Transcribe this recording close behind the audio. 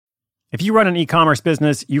If you run an e-commerce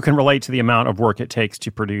business, you can relate to the amount of work it takes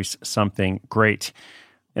to produce something great.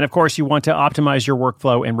 And of course, you want to optimize your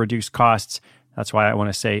workflow and reduce costs. That's why I want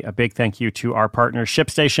to say a big thank you to our partner,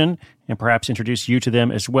 ShipStation, and perhaps introduce you to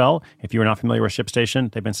them as well. If you are not familiar with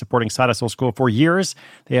ShipStation, they've been supporting Side Hustle School for years.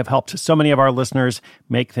 They have helped so many of our listeners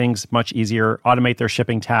make things much easier, automate their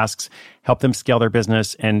shipping tasks, help them scale their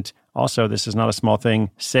business, and also, this is not a small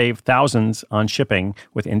thing, save thousands on shipping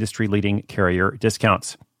with industry-leading carrier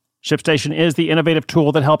discounts. ShipStation is the innovative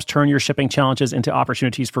tool that helps turn your shipping challenges into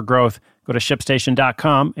opportunities for growth. Go to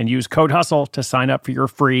ShipStation.com and use code HUSTLE to sign up for your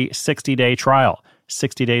free 60-day trial.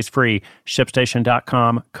 60 days free.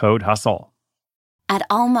 ShipStation.com, code HUSTLE. At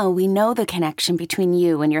Alma, we know the connection between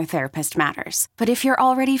you and your therapist matters. But if you're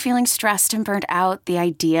already feeling stressed and burnt out, the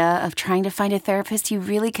idea of trying to find a therapist you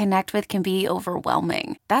really connect with can be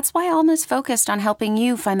overwhelming. That's why Alma's focused on helping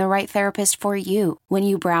you find the right therapist for you. When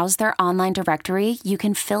you browse their online directory, you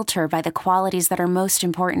can filter by the qualities that are most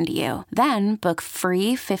important to you. Then book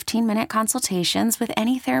free 15-minute consultations with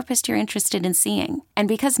any therapist you're interested in seeing. And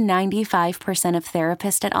because 95% of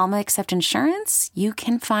therapists at Alma accept insurance, you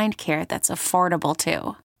can find care that's affordable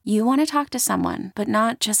too. You want to talk to someone, but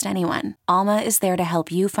not just anyone. Alma is there to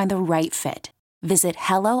help you find the right fit. Visit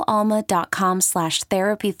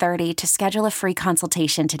helloalma.com/therapy30 to schedule a free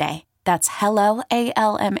consultation today. That's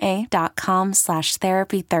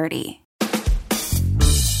helloalma.com/therapy30.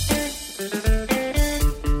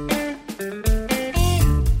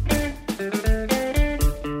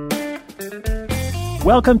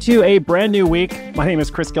 Welcome to a brand new week. My name is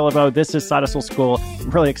Chris Guillebeau. This is Side Hustle School. I'm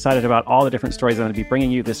really excited about all the different stories I'm going to be bringing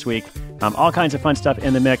you this week. All kinds of fun stuff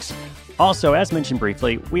in the mix. Also, as mentioned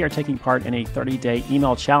briefly, we are taking part in a 30-day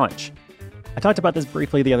email challenge. I talked about this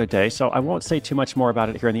briefly the other day, so I won't say too much more about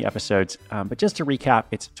it here in the episodes. But just to recap,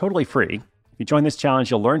 it's totally free. If you join this challenge,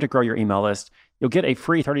 you'll learn to grow your email list. You'll get a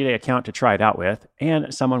free 30-day account to try it out with,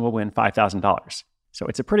 and someone will win $5,000. So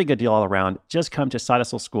it's a pretty good deal all around. Just come to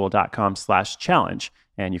sidehustleschool.com/challenge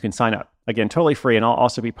and you can sign up. Again, totally free, and I'll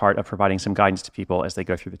also be part of providing some guidance to people as they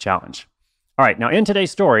go through the challenge. All right, now in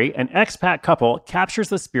today's story, an expat couple captures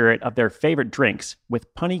the spirit of their favorite drinks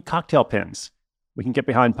with punny cocktail pins. We can get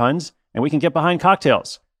behind puns, and we can get behind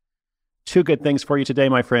cocktails. Two good things for you today,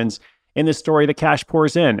 my friends. In this story, the cash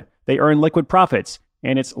pours in. They earn liquid profits,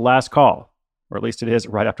 and it's last call. Or at least it is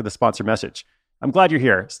right after the sponsor message. I'm glad you're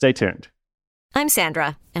here. Stay tuned. I'm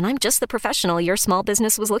Sandra, and I'm just the professional your small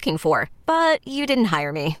business was looking for. But you didn't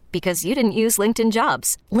hire me because you didn't use LinkedIn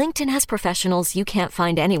Jobs. LinkedIn has professionals you can't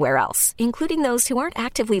find anywhere else, including those who aren't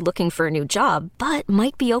actively looking for a new job, but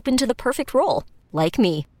might be open to the perfect role, like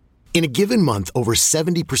me. In a given month, over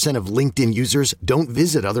 70% of LinkedIn users don't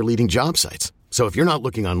visit other leading job sites. So if you're not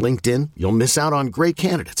looking on LinkedIn, you'll miss out on great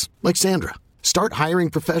candidates, like Sandra. Start hiring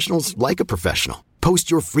professionals like a professional. Post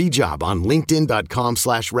your free job on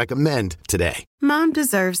linkedin.com/recommend today. Mom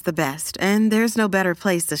deserves the best, and there's no better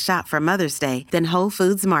place to shop for Mother's Day than Whole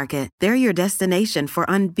Foods Market. They're your destination for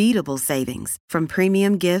unbeatable savings, from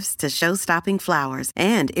premium gifts to show-stopping flowers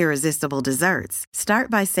and irresistible desserts. Start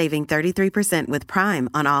by saving 33% with Prime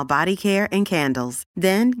on all body care and candles.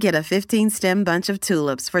 Then get a 15-stem bunch of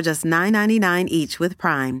tulips for just $9.99 each with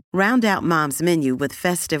Prime. Round out Mom's menu with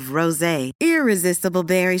festive rosé, irresistible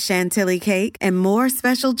berry chantilly cake, and more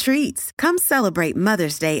special treats. Come celebrate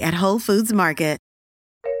Mother's Day at Whole Foods Market.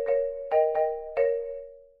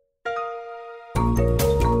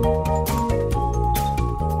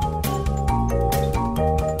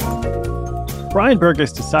 Brian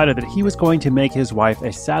Burgess decided that he was going to make his wife a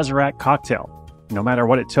Sazerac cocktail, no matter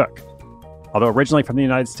what it took. Although originally from the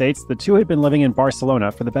United States, the two had been living in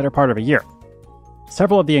Barcelona for the better part of a year.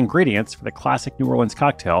 Several of the ingredients for the classic New Orleans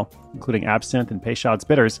cocktail, including absinthe and Peychaud's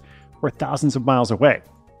bitters, were thousands of miles away.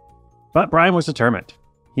 But Brian was determined.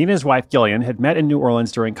 He and his wife, Gillian, had met in New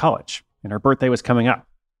Orleans during college, and her birthday was coming up.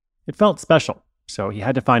 It felt special, so he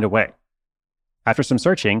had to find a way. After some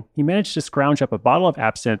searching, he managed to scrounge up a bottle of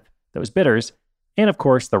absinthe, those bitters, and of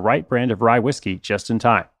course, the right brand of rye whiskey just in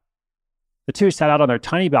time. The two sat out on their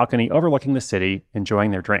tiny balcony overlooking the city,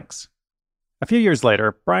 enjoying their drinks. A few years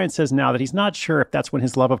later, Brian says now that he's not sure if that's when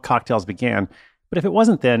his love of cocktails began, but if it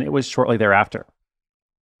wasn't then, it was shortly thereafter.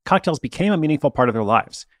 Cocktails became a meaningful part of their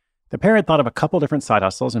lives. The pair had thought of a couple different side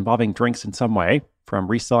hustles involving drinks in some way, from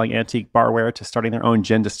reselling antique barware to starting their own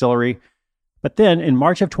gin distillery. But then, in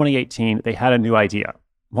March of 2018, they had a new idea,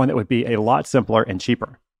 one that would be a lot simpler and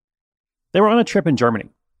cheaper. They were on a trip in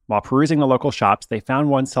Germany. While perusing the local shops, they found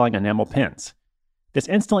one selling enamel pins. This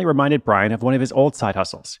instantly reminded Brian of one of his old side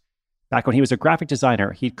hustles. Back when he was a graphic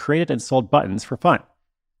designer, he'd created and sold buttons for fun.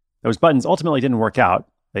 Those buttons ultimately didn't work out.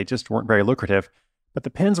 They just weren't very lucrative. But the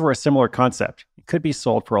pins were a similar concept. It could be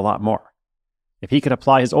sold for a lot more. If he could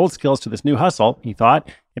apply his old skills to this new hustle, he thought,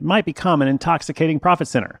 it might become an intoxicating profit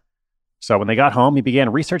center. So when they got home, he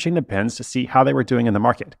began researching the pins to see how they were doing in the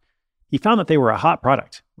market. He found that they were a hot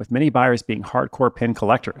product, with many buyers being hardcore pin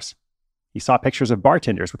collectors. He saw pictures of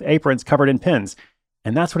bartenders with aprons covered in pins,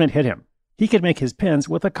 and that's when it hit him. He could make his pins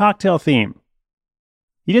with a cocktail theme.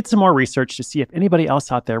 He did some more research to see if anybody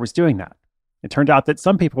else out there was doing that. It turned out that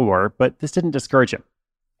some people were, but this didn't discourage him.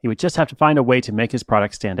 He would just have to find a way to make his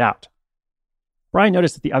product stand out. Brian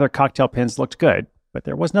noticed that the other cocktail pins looked good, but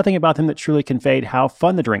there was nothing about them that truly conveyed how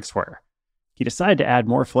fun the drinks were. He decided to add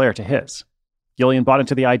more flair to his. Gillian bought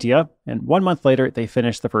into the idea, and 1 month later, they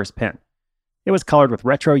finished the first pin. It was colored with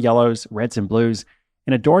retro yellows, reds, and blues,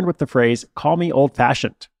 and adorned with the phrase, "Call me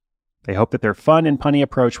old-fashioned." They hoped that their fun and punny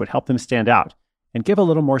approach would help them stand out and give a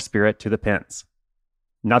little more spirit to the pins.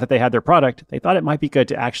 Now that they had their product, they thought it might be good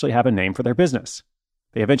to actually have a name for their business.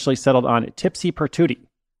 They eventually settled on Tipsy Per Tutti.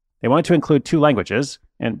 They wanted to include 2 languages,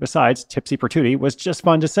 and besides, Tipsy Per Tutti was just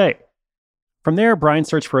fun to say. From there, Brian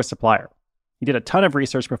searched for a supplier. He did a ton of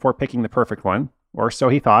research before picking the perfect one, or so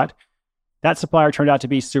he thought. That supplier turned out to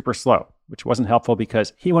be super slow, which wasn't helpful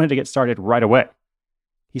because he wanted to get started right away.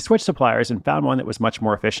 He switched suppliers and found one that was much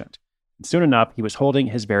more efficient. And soon enough, he was holding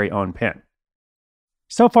his very own pin.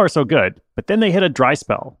 So far, so good, but then they hit a dry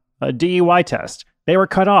spell, a DUI test. They were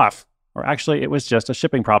cut off, or actually, it was just a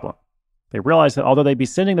shipping problem. They realized that although they'd be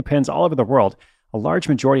sending the pins all over the world, a large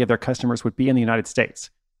majority of their customers would be in the United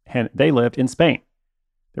States, and they lived in Spain.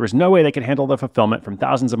 There was no way they could handle the fulfillment from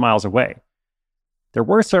thousands of miles away. There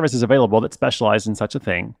were services available that specialized in such a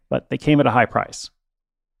thing, but they came at a high price.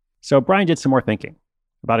 So Brian did some more thinking.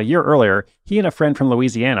 About a year earlier, he and a friend from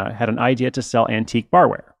Louisiana had an idea to sell antique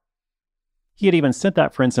barware. He had even sent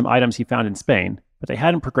that friend some items he found in Spain, but they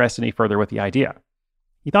hadn't progressed any further with the idea.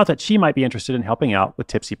 He thought that she might be interested in helping out with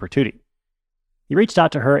Tipsy Per Tutti. He reached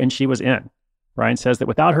out to her and she was in. Brian says that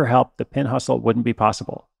without her help, the pin hustle wouldn't be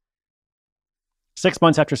possible. 6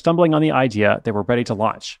 months after stumbling on the idea, they were ready to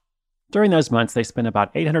launch. During those months, they spent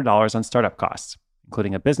about $800 on startup costs,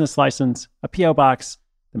 including a business license, a P.O. box,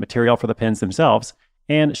 the material for the pins themselves,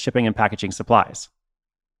 and shipping and packaging supplies.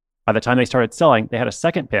 By the time they started selling, they had a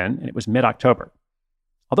second pin, and it was mid-October.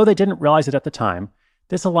 Although they didn't realize it at the time,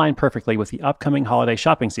 this aligned perfectly with the upcoming holiday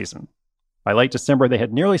shopping season. By late December, they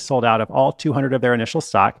had nearly sold out of all 200 of their initial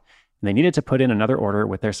stock, and they needed to put in another order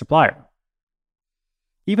with their supplier.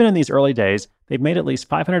 Even in these early days, they've made at least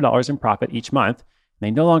 $500 in profit each month, and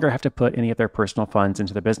they no longer have to put any of their personal funds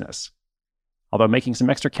into the business. Although making some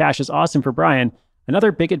extra cash is awesome for Brian,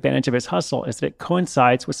 another big advantage of his hustle is that it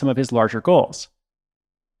coincides with some of his larger goals.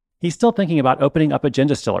 He's still thinking about opening up a gin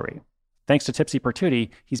distillery. Thanks to Tipsy Per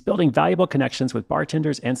Tutti, he's building valuable connections with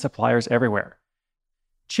bartenders and suppliers everywhere.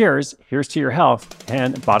 Cheers, here's to your health,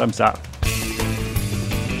 and bottoms up.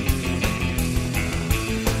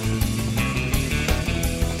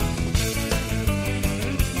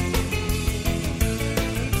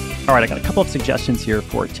 All right, I got a couple of suggestions here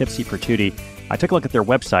for Tipsy Per Tutti. I took a look at their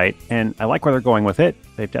website, and I like where they're going with it.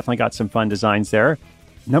 They've definitely got some fun designs there.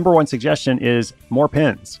 Number one suggestion is more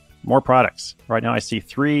pins, more products. Right now I see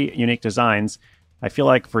 3 unique designs. I feel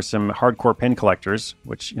like for some hardcore pin collectors,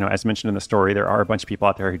 which, as mentioned in the story, there are a bunch of people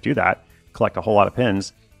out there who do that, collect a whole lot of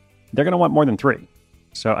pins, they're going to want more than 3.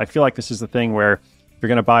 So I feel like this is the thing where if you're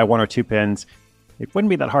going to buy 1 or 2 pins, it wouldn't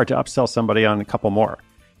be that hard to upsell somebody on a couple more.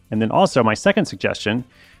 And then also my second suggestion,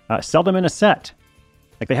 sell them in a set.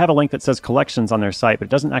 Like they have a link that says collections on their site, but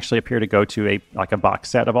it doesn't actually appear to go to a box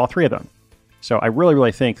set of all 3 of them. So I really,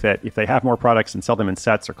 really think that if they have more products and sell them in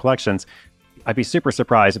sets or collections, I'd be super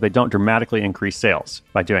surprised if they don't dramatically increase sales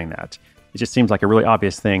by doing that. It just seems like a really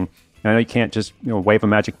obvious thing. And I know you can't just wave a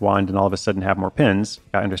magic wand and all of a sudden have more pins.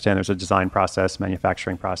 I understand there's a design process,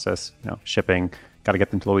 manufacturing process, shipping, got to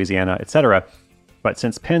get them to Louisiana, etc. But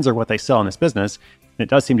since pins are what they sell in this business, and it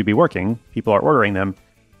does seem to be working, people are ordering them,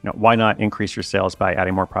 why not increase your sales by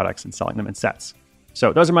adding more products and selling them in sets?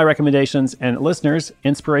 So those are my recommendations. And listeners,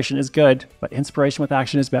 inspiration is good, but inspiration with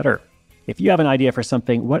action is better. If you have an idea for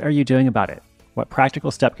something, what are you doing about it? What practical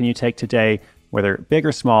step can you take today, whether big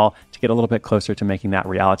or small, to get a little bit closer to making that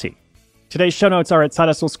reality? Today's show notes are at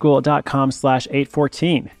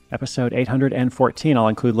sidehustleschool.com/814, episode 814. I'll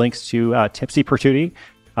include links to Tipsy Per Tutti.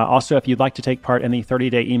 Also, if you'd like to take part in the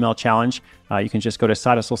 30-day email challenge, you can just go to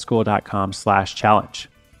sidehustleschool.com/challenge.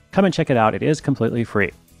 Come and check it out. It is completely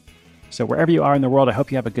free. So wherever you are in the world, I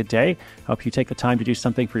hope you have a good day. I hope you take the time to do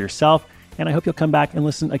something for yourself, and I hope you'll come back and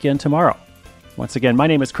listen again tomorrow. Once again, my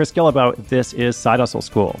name is Chris Guillebeau. This is Side Hustle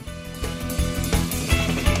School.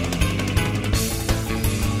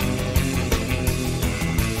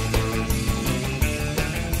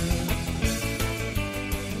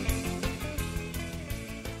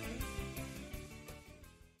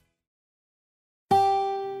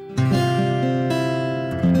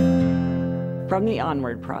 From the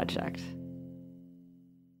Onward Project.